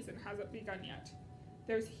the season hasn't begun yet.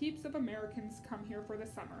 There's heaps of Americans come here for the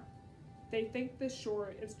summer. They think this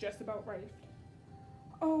shore is just about right."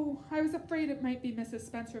 "Oh, I was afraid it might be Mrs.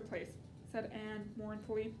 Spencer's place," said Anne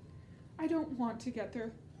mournfully. "I don't want to get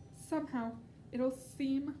there. Somehow, it'll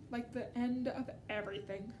seem like the end of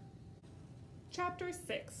everything." Chapter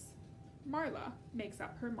 6. Marla makes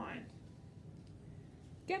up her mind.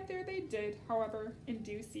 Get there they did, however, in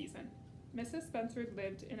due season. Mrs. Spencer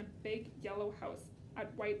lived in a big yellow house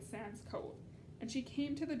at White Sands Cove, and she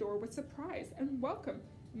came to the door with surprise and welcome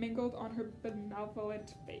mingled on her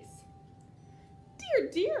benevolent face. "Dear,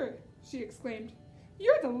 dear," she exclaimed,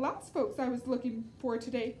 "you're the last folks I was looking for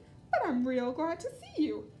today, but I'm real glad to see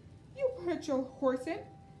you. You put your horse in,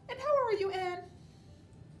 and how are you, Anne?"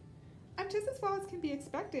 "I'm just as well as can be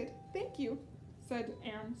expected, thank you," said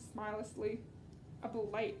Anne smilelessly. A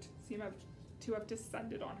blight seemed to have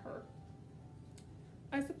descended on her.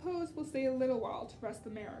 "I suppose we'll stay a little while to rest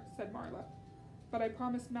the mare," said Marla, "but I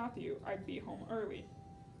promised Matthew I'd be home early.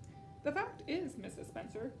 The fact is, Mrs.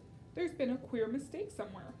 Spencer, there's been a queer mistake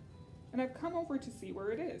somewhere, and I've come over to see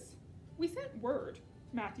where it is. We sent word,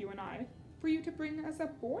 Matthew and I, for you to bring us a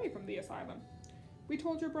boy from the asylum. We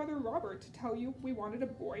told your brother Robert to tell you we wanted a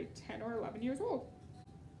boy 10 or 11 years old."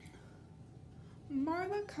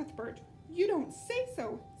 "Marla Cuthbert, you don't say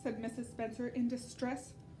so," said Mrs. Spencer in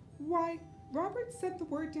distress. "Why, Robert sent the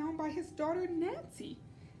word down by his daughter Nancy,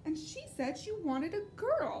 and she said she wanted a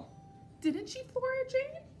girl. Didn't she, Flora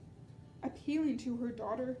Jane?" Appealing to her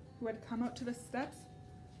daughter, who had come out to the steps.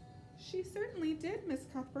 "She certainly did, Miss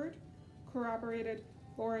Cuthbert," corroborated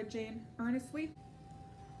Flora Jane earnestly.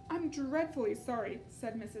 "I'm dreadfully sorry,"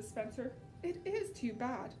 said Mrs. Spencer. "It is too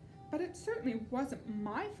bad, but it certainly wasn't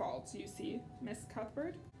my fault, you see, Miss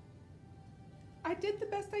Cuthbert. I did the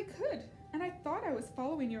best I could, and I thought I was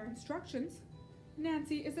following your instructions.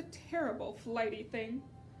 Nancy is a terrible, flighty thing.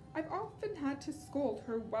 I've often had to scold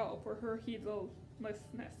her well for her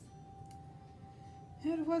heedlessness."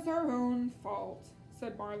 "It was our own fault,"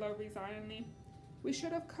 said Marla resignedly. "We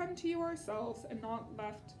should have come to you ourselves and not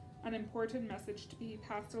left an important message to be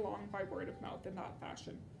passed along by word of mouth in that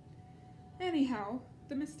fashion. Anyhow,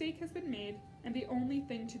 the mistake has been made, and the only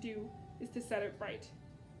thing to do is to set it right.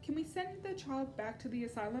 Can we send the child back to the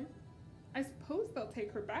asylum?" I suppose they'll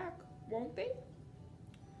take her back, won't they?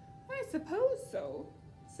 I suppose so,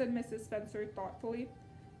 said Mrs. Spencer thoughtfully,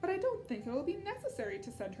 but I don't think it'll be necessary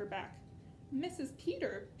to send her back. Mrs.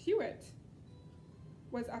 Peter Pewitt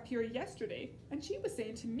was up here yesterday, and she was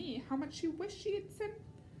saying to me how much she wished she had sent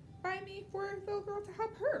by me for a little girl to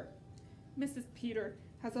help her. Mrs. Peter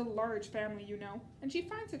has a large family, you know, and she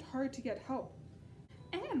finds it hard to get help.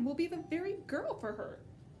 Anne will be the very girl for her.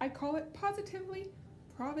 I call it positively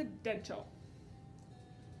providential.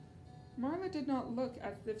 Marla did not look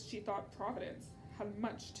as if she thought Providence had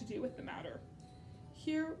much to do with the matter.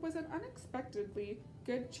 Here was an unexpectedly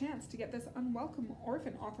good chance to get this unwelcome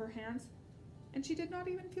orphan off her hands, and she did not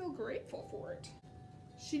even feel grateful for it.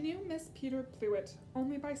 She knew Miss Peter Plewitt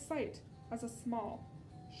only by sight as a small,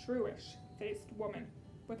 shrewish-faced woman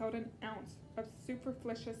without an ounce of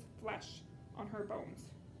superfluous flesh on her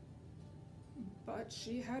bones. But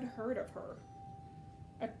she had heard of her.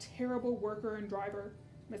 A terrible worker and driver,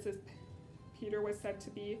 Mrs. Peter was said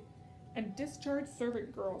to be, and discharged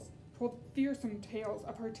servant girls told fearsome tales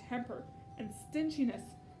of her temper and stinginess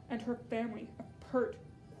and her family of pert,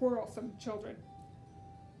 quarrelsome children.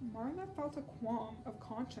 Marla felt a qualm of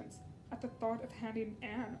conscience at the thought of handing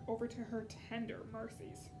Anne over to her tender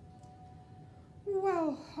mercies.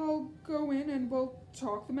 Well, I'll go in and we'll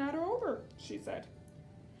talk the matter over, she said.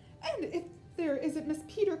 And if there isn't Miss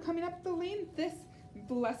Peter coming up the lane this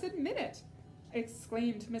blessed minute,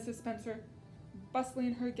 exclaimed Mrs. Spencer,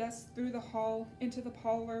 bustling her guests through the hall into the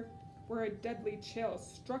parlor, where a deadly chill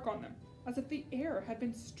struck on them, as if the air had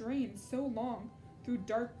been strained so long through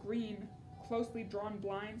dark green, closely drawn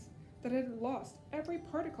blinds that it had lost every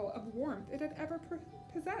particle of warmth it had ever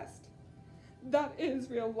possessed. That is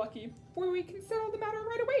real lucky, for we can settle the matter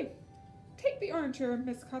right away. Take the armchair,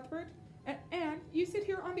 Miss Cuthbert, and Anne, you sit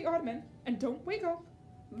here on the ottoman, and don't wiggle.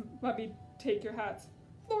 Let me take your hats.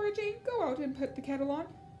 Flora Jane, go out and put the kettle on.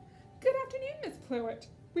 Good afternoon, Miss Plewitt.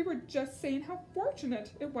 We were just saying how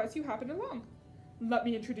fortunate it was you happened along. Let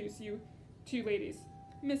me introduce you to you ladies.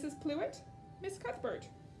 Mrs. Plewitt, Miss Cuthbert.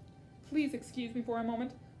 Please excuse me for a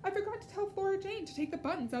moment. I forgot to tell Flora Jane to take the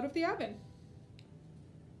buns out of the oven.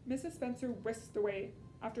 Mrs. Spencer whisked away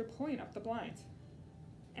after pulling up the blinds.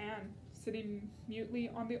 Anne, sitting mutely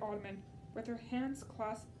on the ottoman, with her hands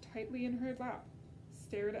clasped tightly in her lap,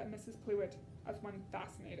 stared at Mrs. Plewitt as one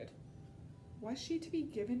fascinated. Was she to be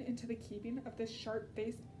given into the keeping of this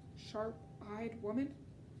sharp-faced, sharp-eyed woman?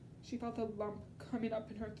 She felt a lump coming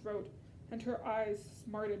up in her throat, and her eyes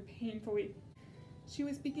smarted painfully. She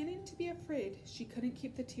was beginning to be afraid she couldn't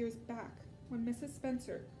keep the tears back when Mrs.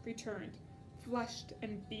 Spencer returned, flushed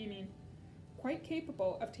and beaming, quite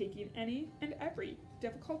capable of taking any and every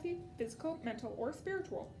difficulty, physical, mental, or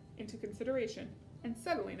spiritual, into consideration and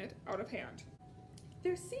settling it out of hand.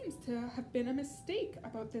 There seems to have been a mistake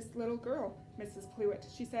about this little girl, Mrs. Plewitt,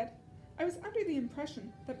 she said. I was under the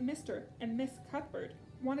impression that Mr. and Miss Cuthbert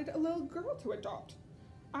wanted a little girl to adopt.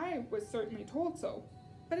 I was certainly told so,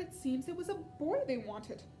 but it seems it was a boy they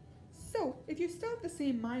wanted. So, if you still have the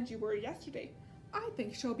same mind you were yesterday, I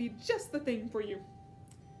think she'll be just the thing for you.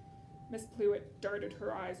 Miss Plewitt darted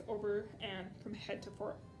her eyes over Anne from head to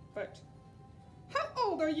foot. How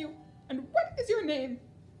old are you, and what is your name?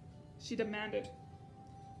 She demanded.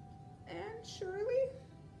 Anne Shirley?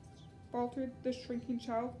 Faltered the shrinking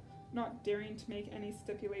child, not daring to make any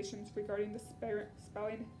stipulations regarding the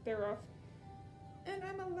spelling thereof. And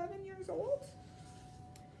I'm 11 years old?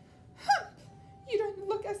 Hump! You don't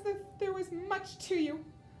look as if there was much to you,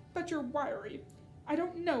 but you're wiry. I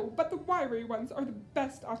don't know, but the wiry ones are the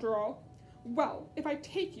best after all. Well, if I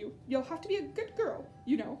take you, you'll have to be a good girl,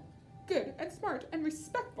 you know. Good and smart and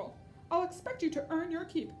respectful. I'll expect you to earn your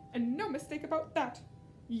keep, and no mistake about that.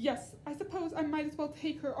 Yes, I suppose I might as well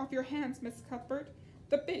take her off your hands, Miss Cuthbert.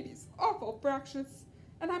 The baby's awful fractious,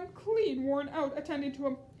 and I'm clean worn out attending to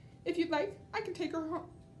him. If you'd like, I can take her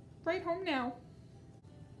right home now.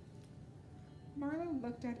 Marla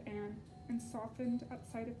looked at Anne and softened at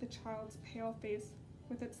sight of the child's pale face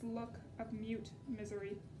with its look of mute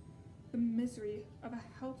misery. The misery of a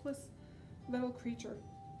helpless little creature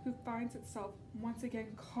who finds itself once again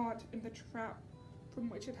caught in the trap from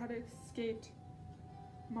which it had escaped.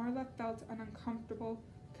 Marla felt an uncomfortable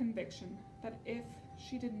conviction that if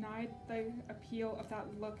she denied the appeal of that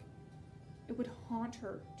look, it would haunt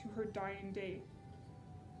her to her dying day.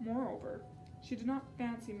 Moreover, she did not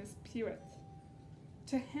fancy Miss Pewitt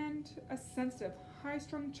to hand a sensitive,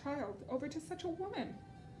 high-strung child over to such a woman.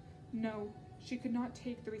 No, she could not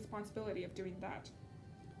take the responsibility of doing that.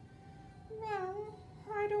 Well,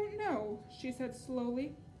 I don't know, she said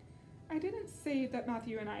slowly. I didn't say that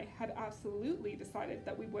Matthew and I had absolutely decided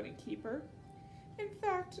that we wouldn't keep her. In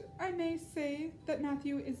fact, I may say that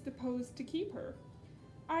Matthew is disposed to keep her.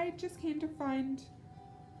 I just came to find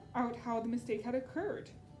out how the mistake had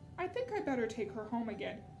occurred. I think I'd better take her home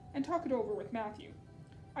again and talk it over with Matthew.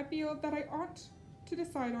 I feel that I ought to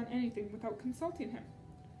decide on anything without consulting him.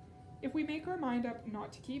 If we make our mind up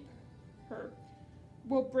not to keep her,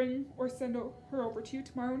 we'll bring or send her over to you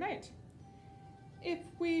tomorrow night. If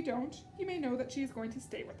we don't, you may know that she is going to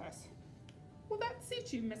stay with us. Will that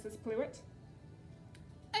suit you, Mrs. Plewitt?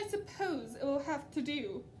 I suppose it will have to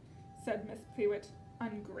do, said Miss Plewitt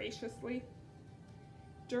ungraciously.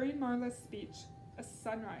 During Marla's speech, a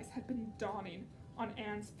sunrise had been dawning on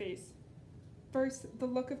Anne's face. First, the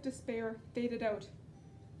look of despair faded out.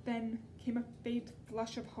 Then came a faint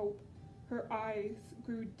flush of hope. Her eyes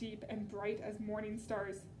grew deep and bright as morning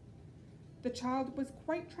stars. The child was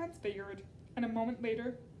quite transfigured, and a moment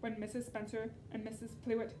later, when Mrs. Spencer and Mrs.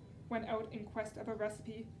 Plewitt went out in quest of a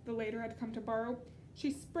recipe the latter had come to borrow, she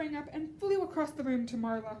sprang up and flew across the room to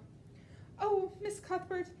Marla. "Oh, Miss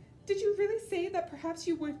Cuthbert, did you really say that perhaps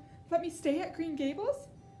you would let me stay at Green Gables?"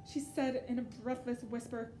 she said in a breathless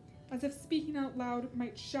whisper, as if speaking out loud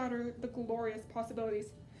might shatter the glorious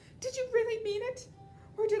possibilities. "Did you really mean it?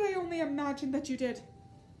 Or did I only imagine that you did?"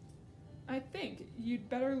 "I think you'd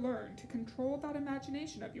better learn to control that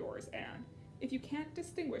imagination of yours, Anne, if you can't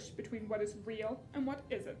distinguish between what is real and what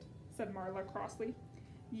isn't," said Marla crossly.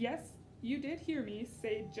 "Yes, you did hear me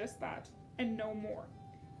say just that, and no more.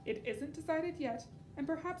 It isn't decided yet, and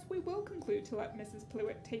perhaps we will conclude to let Mrs.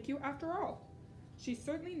 Plewitt take you after all. She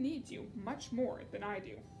certainly needs you much more than I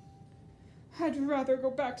do." "I'd rather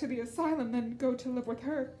go back to the asylum than go to live with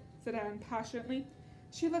her," said Anne passionately.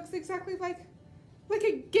 "She looks exactly like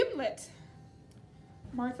a gimlet."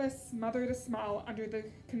 Martha smothered a smile under the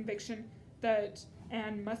conviction that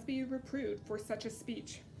Anne must be reproved for such a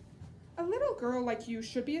speech. "A little girl like you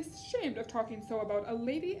should be ashamed of talking so about a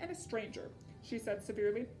lady and a stranger," she said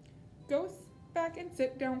severely. "Go back and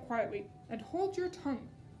sit down quietly, and hold your tongue,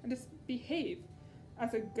 and behave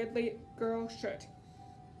as a good girl should."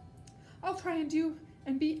 "I'll try and do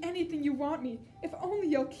and be anything you want me, if only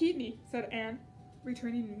you'll keep me," said Anne,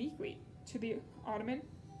 returning meekly to the ottoman.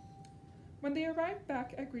 When they arrived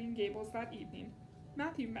back at Green Gables that evening,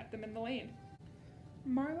 Matthew met them in the lane.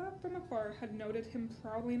 Marla from afar had noted him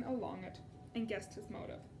prowling along it, and guessed his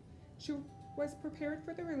motive. She was prepared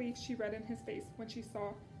for the relief she read in his face when she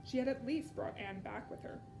saw she had at least brought Anne back with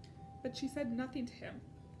her, but she said nothing to him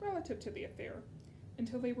relative to the affair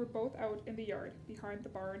until they were both out in the yard behind the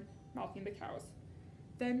barn milking the cows.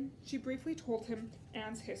 Then she briefly told him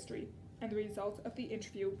Anne's history and the result of the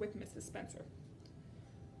interview with Mrs. Spencer.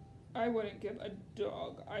 "I wouldn't give a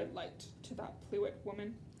dog I liked to that Plewitt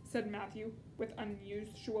woman," said Matthew with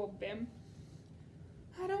unusual vim.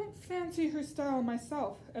 "I don't fancy her style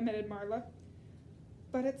myself," admitted Marla.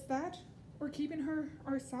 "But it's that or keeping her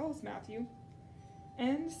ourselves, Matthew.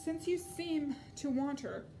 And since you seem to want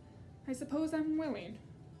her, I suppose I'm willing,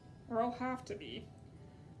 or I'll have to be.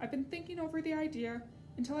 I've been thinking over the idea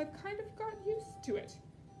until I've kind of got used to it.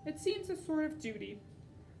 It seems a sort of duty.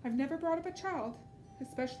 I've never brought up a child,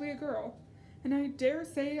 especially a girl, and I dare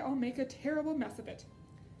say I'll make a terrible mess of it.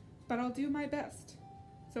 But I'll do my best.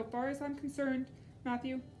 So far as I'm concerned,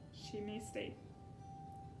 Matthew, she may stay."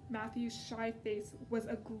 Matthew's shy face was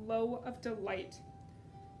a glow of delight.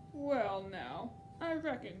 "Well now, I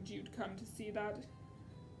reckoned you'd come to see that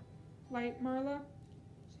light, Marla,"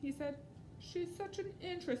 he said. "She's such an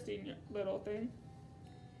interesting little thing."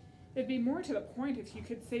 "It'd be more to the point if you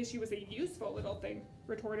could say she was a useful little thing,"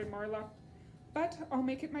 retorted Marla. "But I'll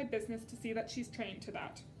make it my business to see that she's trained to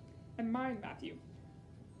that. And mind, Matthew,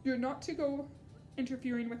 you're not to go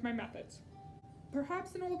interfering with my methods.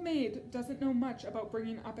 Perhaps an old maid doesn't know much about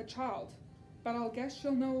bringing up a child, but I'll guess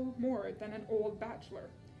she'll know more than an old bachelor.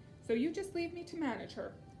 So you just leave me to manage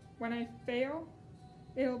her. When I fail,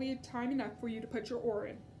 it'll be time enough for you to put your oar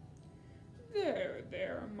in." There,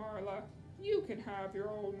 Marla, you can have your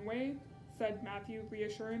own way," said Matthew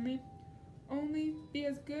reassuringly. "Only be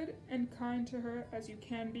as good and kind to her as you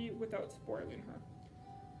can be without spoiling her.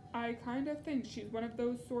 I kind of think she's one of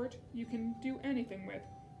those sort you can do anything with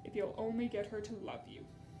if you'll only get her to love you."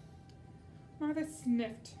 Martha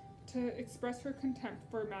sniffed to express her contempt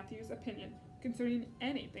for Matthew's opinion concerning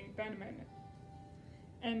anything feminine,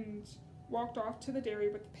 and walked off to the dairy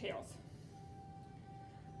with the pails.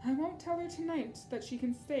 "I won't tell her tonight that she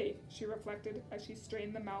can stay," she reflected as she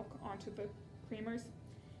strained the milk onto the creamers.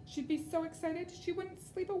 "She'd be so excited she wouldn't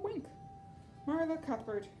sleep a wink. Marla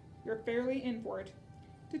Cuthbert, you're fairly in for it.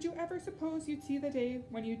 Did you ever suppose you'd see the day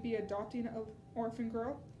when you'd be adopting an orphan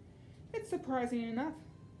girl? It's surprising enough,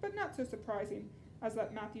 but not so surprising as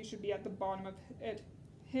that Matthew should be at the bottom of it,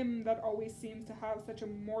 him that always seems to have such a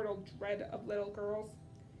mortal dread of little girls.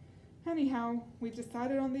 Anyhow, we've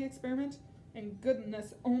decided on the experiment, and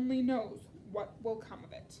goodness only knows what will come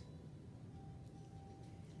of it.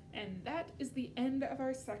 And that is the end of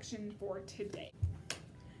our section for today.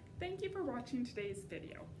 Thank you for watching today's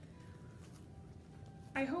video.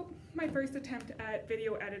 I hope my first attempt at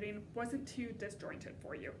video editing wasn't too disjointed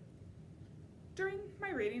for you. During my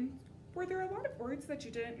reading, were there a lot of words that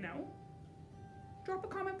you didn't know? Drop a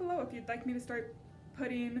comment below if you'd like me to start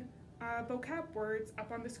putting vocab words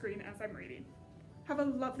up on the screen as I'm reading. Have a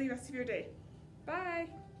lovely rest of your day. Bye!